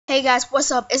Hey guys,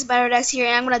 what's up? It's Madercrew here,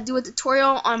 and I'm gonna do a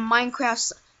tutorial on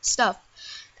Minecraft stuff.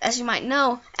 As you might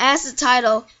know, as the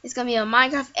title, it's gonna be a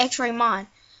Minecraft X-Ray mod.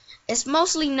 It's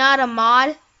mostly not a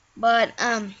mod, but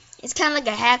it's kind of like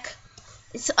a hack.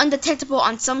 It's undetectable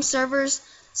on some servers.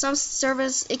 Some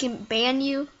servers it can ban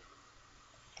you,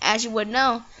 as you would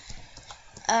know.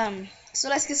 So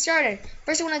let's get started.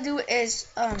 First thing you wanna do is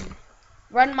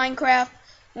run Minecraft.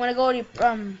 You wanna go to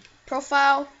your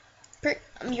profile.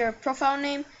 Your profile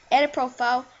name, edit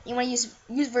profile. You want to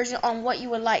use version on what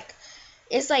you would like.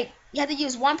 It's like you have to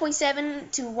use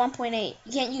 1.7 to 1.8.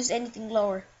 You can't use anything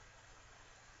lower.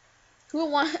 Who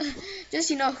would want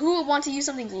who would want to use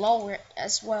something lower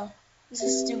as well? This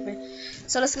is stupid.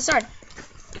 So let's get started.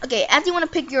 Okay, after you want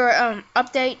to pick your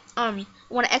update, you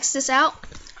want to X this out.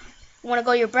 You want to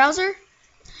go to your browser. And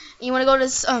you want to go to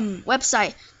this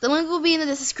website. The link will be in the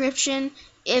description.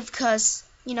 Cause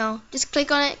just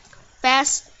click on it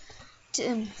fast.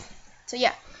 So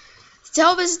yeah, to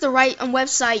tell if this is the right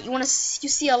website, you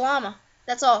see a llama.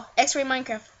 That's all. X-Ray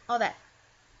Minecraft, all that.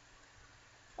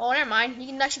 Oh, never mind. You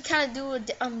can actually kind of do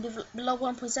it below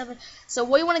 1.7. So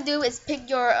what you want to do is pick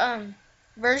your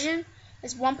version.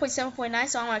 It's 1.7.9,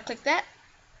 so I'm gonna click that.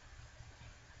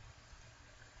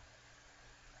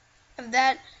 After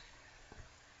that,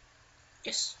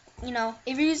 just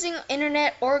if you're using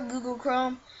internet or Google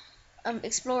Chrome,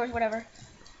 Explorer, whatever.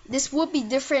 This would be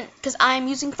different because I'm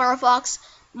using Firefox.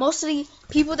 Mostly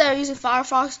people that are using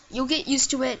Firefox, you'll get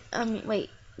used to it.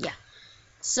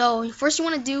 So first you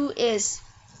want to do is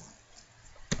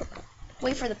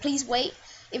wait for the please wait.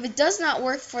 If it does not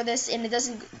work for this and it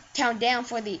doesn't count down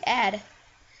for the ad,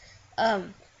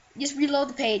 just reload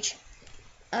the page.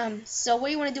 So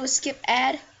what you want to do is skip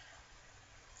ad.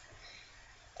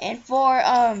 And for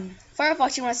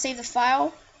Firefox, you want to save the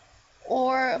file.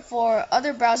 Or for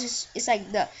other browsers, it's like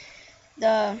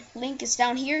the link is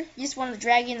down here. You just want to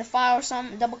drag in the file or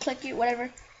something, double click it, whatever.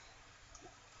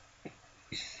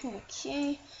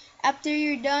 Okay, after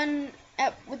you're done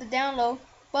with the download,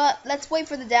 but let's wait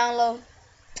for the download.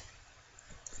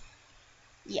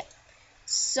 Yeah,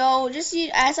 so just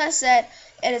as I said,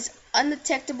 it is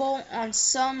undetectable on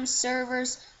some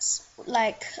servers.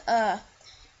 Like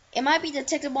it might be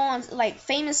detectable on like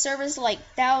famous servers like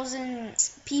 1,000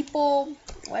 people,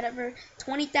 whatever,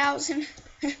 20,000.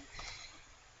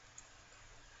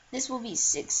 This will be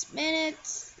 6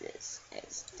 minutes. This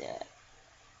is the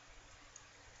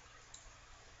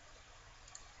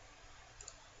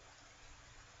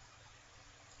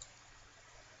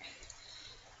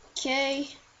okay.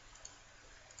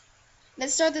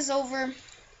 Let's start this over.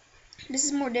 This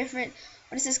is more different.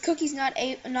 When it says cookies not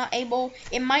able,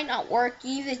 it might not work.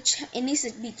 It needs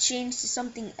to be changed to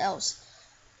something else.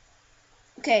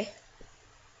 Okay.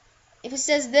 If it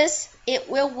says this, it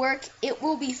will work. It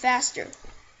will be faster.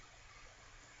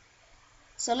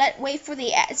 So let's wait for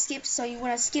the ad skip. So you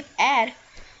want to skip ad.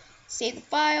 Save the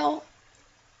file.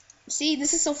 See,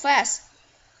 this is so fast.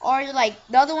 Or like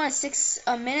the other one is 6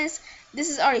 minutes. This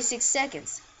is already 6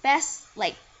 seconds. Fast,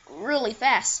 like really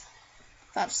fast.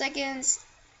 5 seconds.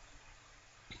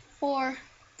 4,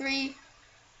 3,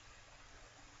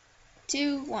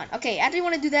 2, 1. Okay, after you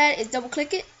want to do that, is double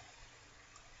click it,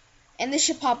 and this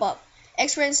should pop up.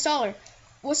 XRay installer.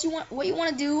 What you want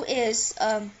to do is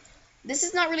this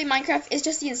is not really Minecraft. It's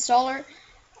just the installer.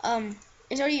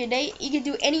 It's already your date. You can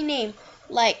do any name.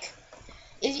 Like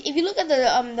if you look at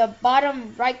the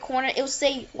bottom right corner, it will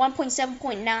say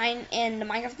 1.7.9 and the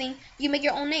Minecraft thing. You can make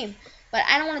your own name, but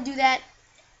I don't want to do that.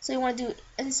 So you want to do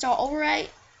install override.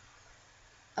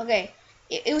 Okay,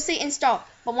 it will say install,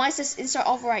 but why it says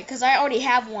install override? Because I already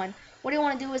have one. What I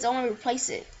want to do is I want to replace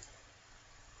it.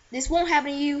 This won't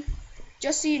happen to you,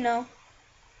 just so you know.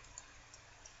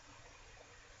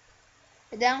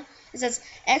 Down, it says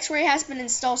X-Ray has been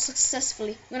installed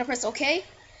successfully. I'm gonna press OK,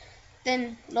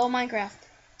 then load Minecraft.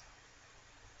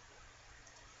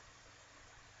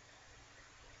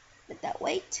 Let that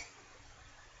wait.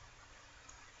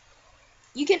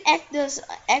 You can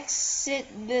exit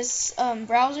this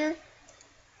browser.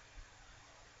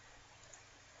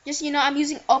 Just I'm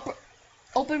using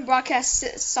open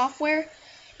broadcast software.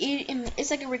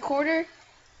 It's like a recorder.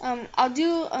 I'll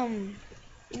do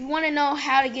if you want to know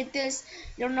how to get this,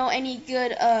 you don't know any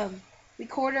good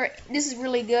recorder, this is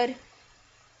really good,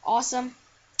 awesome.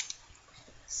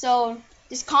 So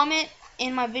just comment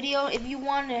in my video if you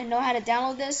want to know how to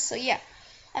download this. So yeah,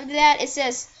 after that it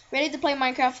says ready to play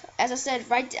Minecraft. As I said,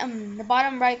 right the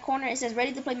bottom right corner, it says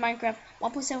ready to play Minecraft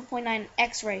 1.7.9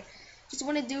 X-Ray. Just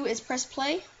what you want to do is press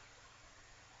play.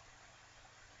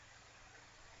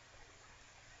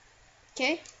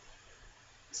 Okay,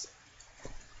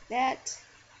 that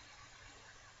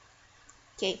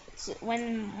Okay, so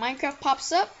when Minecraft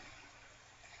pops up,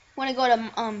 want to go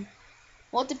to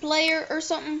multiplayer or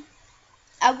something.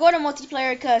 I'll go to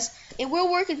multiplayer because it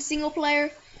will work in single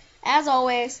player as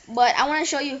always, but I want to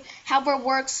show you how it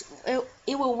works.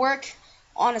 It will work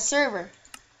on a server.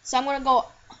 So I'm gonna go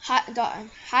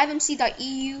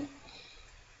hivemc.eu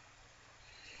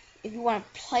if you want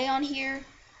to play on here.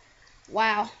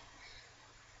 Wow,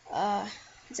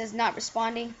 it says not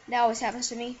responding. That always happens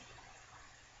to me.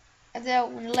 And then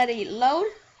I'm gonna let it load.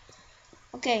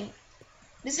 Okay,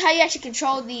 this is how you actually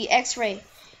control the X-ray.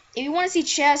 If you want to see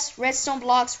chests, redstone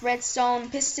blocks, redstone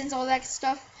pistons, all that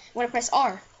stuff, you want to press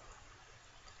R.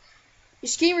 Your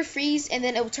screen will freeze and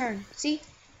then it will turn. See?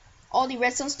 All the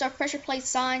redstone stuff, pressure plate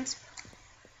signs,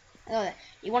 and all that.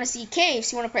 You want to see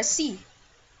caves, you want to press C.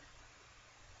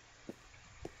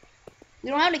 We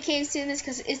don't have any caves in this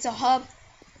because it's a hub.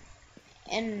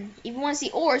 And if you want to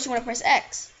see ores, you want to press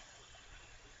X.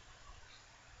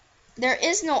 There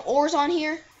is no ores on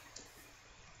here.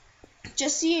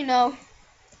 Just so you know.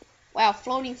 Wow,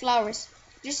 floating flowers.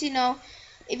 Just so you know,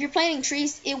 if you're planting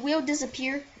trees, it will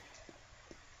disappear.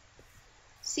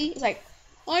 See, it's like,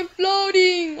 I'm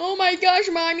floating. Oh my gosh,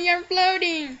 mommy, I'm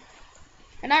floating.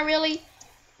 And not really.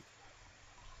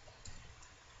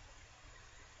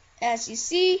 As you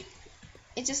see,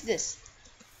 it's just this.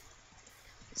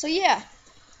 So yeah,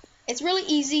 it's really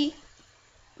easy.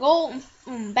 Go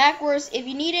backwards if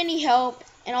you need any help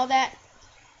and all that.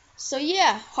 So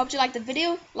yeah, hope you liked the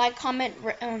video. Like, comment,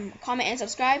 and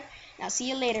subscribe. And I'll see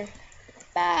you later.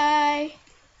 Bye.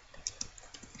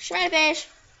 Shredder fish.